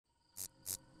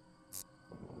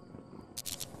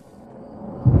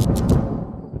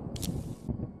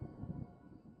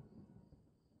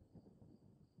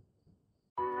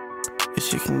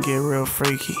can get real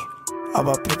freaky. All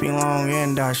about Pippi Long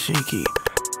and Dashiki.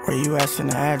 Where you at, in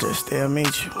the address, they'll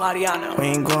meet you. Lariano. We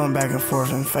ain't going back and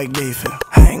forth and fake beefing.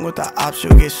 Hang with the ops, you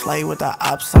get slayed with the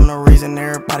ops. I'm the reason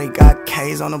everybody got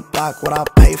K's on the block. What I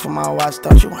pay for my watch,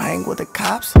 don't you hang with the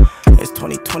cops? It's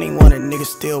 2021 and niggas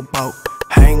still broke.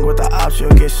 Hang with the ops, you'll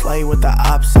get slayed with the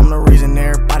ops. I'm the reason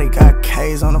everybody got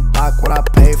K's on the block. What I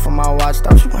pay for my watch,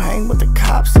 don't you hang with the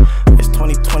cops? It's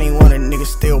 2021 and niggas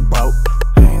still broke.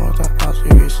 Hang with the ops,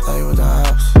 you get slayed with the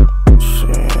ops. Shit,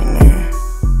 nigga.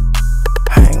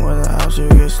 Hang with the ops, you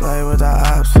get slayed with the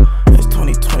ops. It's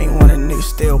 2021 and niggas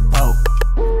still broke.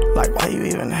 Like, why you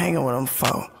even hanging with them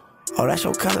for? Oh, that's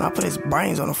your cousin, I put his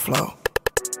brains on the floor.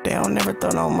 They don't never throw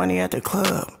no money at the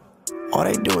club. All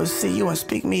they do is see you and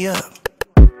speak me up.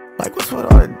 Like, what's with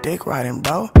all the dick riding,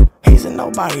 bro? He's a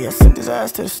nobody, I sent his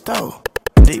ass to the stove.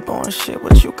 Deep on shit,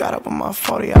 what you got up on my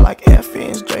 40? I like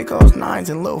FNs, Dracos, 9s,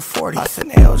 and Lil 40. I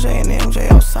sent LJ and MJ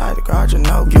outside the garage, you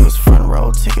know. Give us front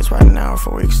row tickets right now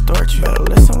before we extort you. Better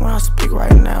listen when I speak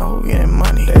right now, who getting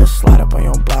money? They'll slide up on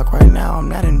your block right now, I'm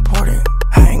not important.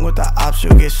 Hang with the ops, you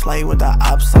get slayed with the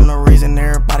ops. I'm the reason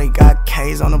everybody got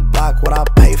K's on the block. What I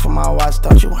pay for my watch,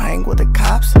 don't you hang with the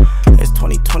cops? It's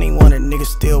 2021 and niggas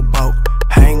still broke.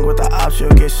 Hang with the ops,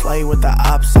 you'll get slayed with the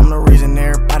ops. I'm the reason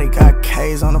everybody got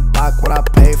K's on the block. What I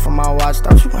pay for my watch,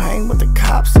 don't you hang with the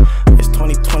cops? It's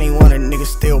 2021 and niggas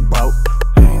still broke.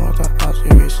 Hang with the ops,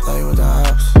 you get slayed with the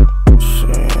ops.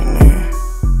 Shit, nigga.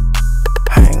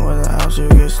 Hang with the ops, you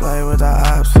get slayed with the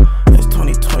ops. It's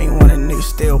 2021 and niggas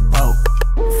still broke.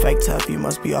 Fake tough, you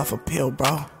must be off a pill,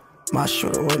 bro. My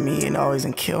shooter with me ain't always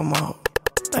in kill mode.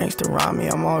 Thanks to Rami,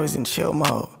 I'm always in chill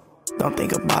mode. Don't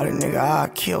think about it, nigga, I'll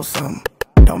kill something.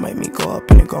 Don't make me go up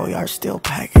in the go yard steel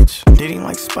package. Did him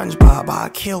like SpongeBob, I'll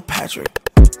kill Patrick.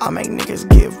 I make niggas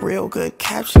give real good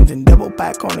captions and double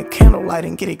back on the candlelight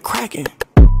and get it cracking.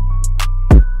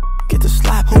 Get the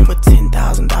slap, who put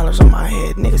 $10,000 on my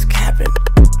head, niggas capping.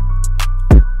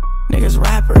 Niggas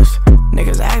rappers,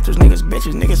 niggas actors, niggas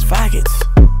bitches, niggas faggots.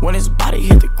 When his body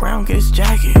hit the ground, get his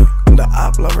jacket. The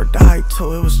op lover died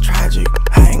too, it was tragic.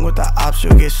 Hang with the ops,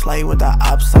 you'll get slayed with the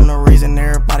ops. I'm the reason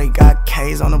everybody got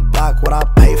K's on the block. What I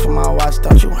pay for my watch,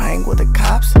 don't you hang with the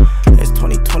cops? It's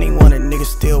 2021 and niggas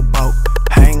still broke.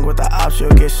 Hang with the ops, you'll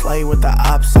get slayed with the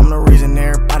ops. I'm the reason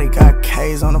everybody got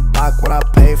K's on the block. What I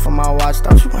pay for my watch,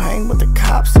 don't you hang with the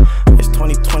cops? It's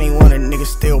 2021 and niggas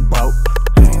still broke.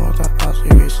 Hang with the ops, you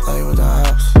get slayed with the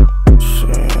ops. Shit,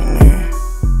 nigga.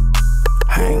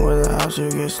 Hang with the ops,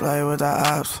 you get slayed with the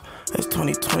ops. It's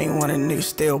 2021 and niggas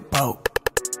still broke.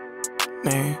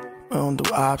 Man, we don't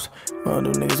do ops. We don't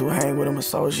do niggas who hang with them,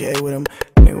 associate with them.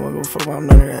 Nigga, we don't give a fuck about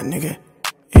none of that, nigga.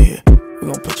 Yeah, we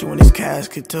gon' put you in this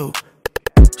casket too.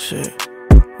 Shit,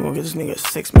 we gon' get this nigga a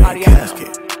 6-man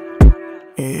casket.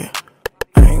 Yeah,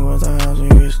 hang with the ops, you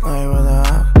get slayed with the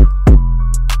ops.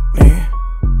 Yeah,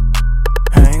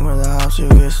 hang with the ops, you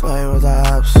get slayed with the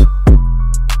ops.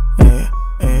 Yeah,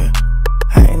 yeah,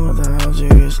 hang with the ops, you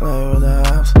get slayed with the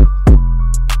ops.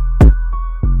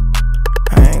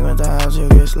 Hang with the ops, you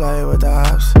get slayed with the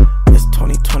ops. It's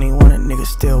 2021 and niggas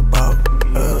still broke.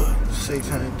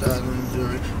 600,000 in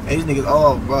jewelry. Hey, these niggas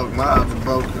all broke. My ops are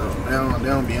broke though. They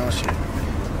don't be on shit.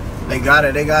 They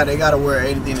gotta wear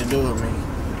anything to do with me.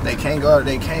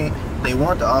 They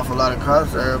want to offer a lot of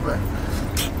crops there, but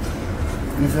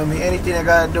you feel me? Anything that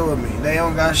gotta do with me. They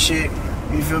don't got shit.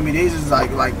 You feel me? These is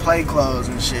like play clothes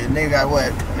and shit. They got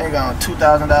what? They got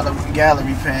 $2,000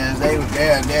 gallery pants.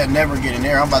 They'll never get in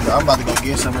there. I'm about to go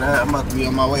get some of that. I'm about to be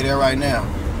on my way there right now.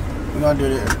 We gonna do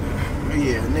this.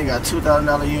 Yeah, they got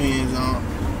 $2,000 unions on.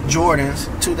 Jordans,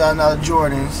 $2,000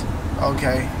 Jordans.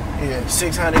 Okay, yeah,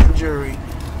 600 in jewelry,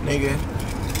 nigga.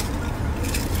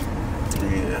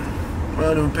 Yeah, we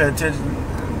don't even pay attention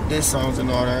to diss songs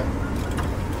and all that.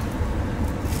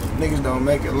 Niggas don't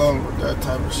make it long with that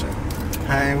type of shit.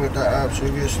 Hang with the ops, you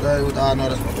get slayed with the, I know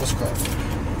that's what's called.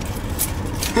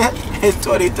 It's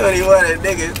 2021 and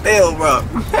niggas still broke.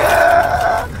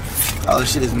 Oh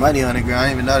shit, it's money on the ground, I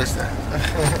didn't even notice that.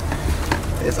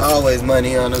 It's always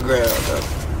money on the ground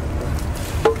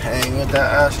though. Hang with the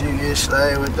ops, you get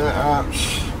slayed with the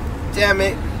ops. Damn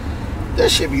it,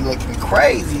 that shit be looking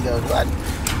crazy though. I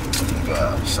go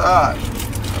outside.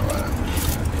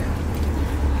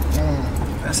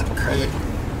 That's some crazy.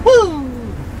 Woo!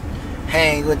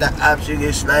 Hang with the ops, you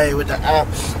get slayed with the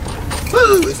ops.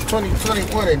 Woo! It's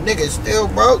 2021 and niggas still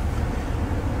broke.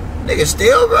 Niggas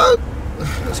still broke?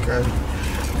 That's crazy.